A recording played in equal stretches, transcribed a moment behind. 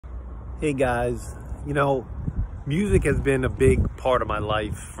Hey guys, music has been a big part of my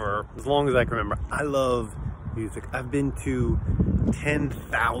life for as long as I can remember. I love music. I've been to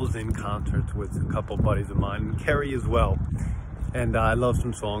 10,000 concerts with a couple buddies of mine, and Kerry as well. And I love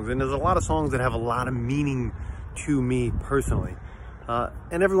some songs, and there's a lot of songs that have a lot of meaning to me personally.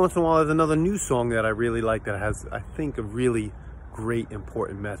 And every once in a while there's another new song that I really like that has, I think, a really great,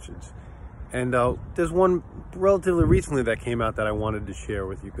 important message. And there's one relatively recently that came out that I wanted to share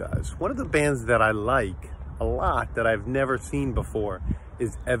with you guys. One of the bands that I like a lot that I've never seen before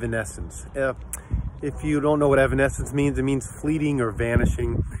is Evanescence. If you don't know what Evanescence means, it means fleeting or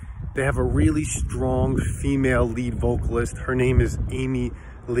vanishing. They have a really strong female lead vocalist. Her name is Amy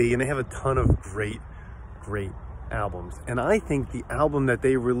Lee, and they have a ton of great albums. And I think the album that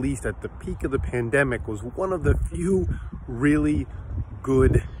they released at the peak of the pandemic was one of the few really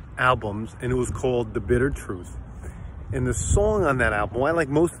good albums, and it was called The Bitter Truth. And the song on that album, well, I like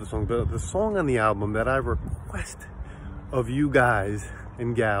most of the songs, but the song on the album that I request of you guys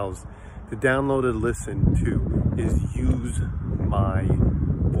and gals to download and listen to is Use My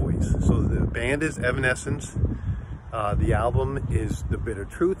Voice. So the band is Evanescence, the album is The Bitter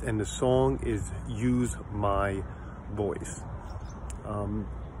Truth, and the song is Use My Voice.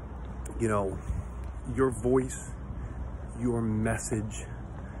 Your voice, your message,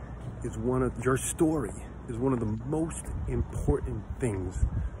 your story is one of the most important things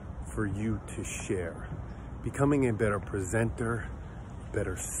for you to share. Becoming a better presenter, a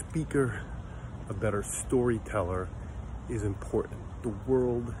better speaker, a better storyteller is important. The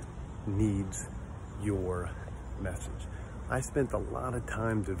world needs your message. I spent a lot of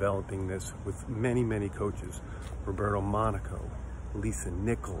time developing this with many coaches. Roberto Monaco,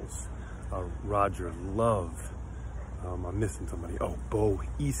 Nichols, Roger Love, I'm missing somebody. Oh, Bo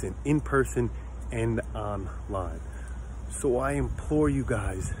Eason, in person and online. So I implore you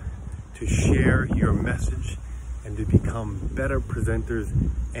guys to share your message and to become better presenters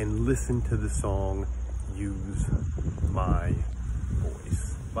and listen to the song Use My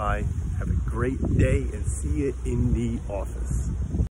Voice. Bye. Have a great day and see you in the office.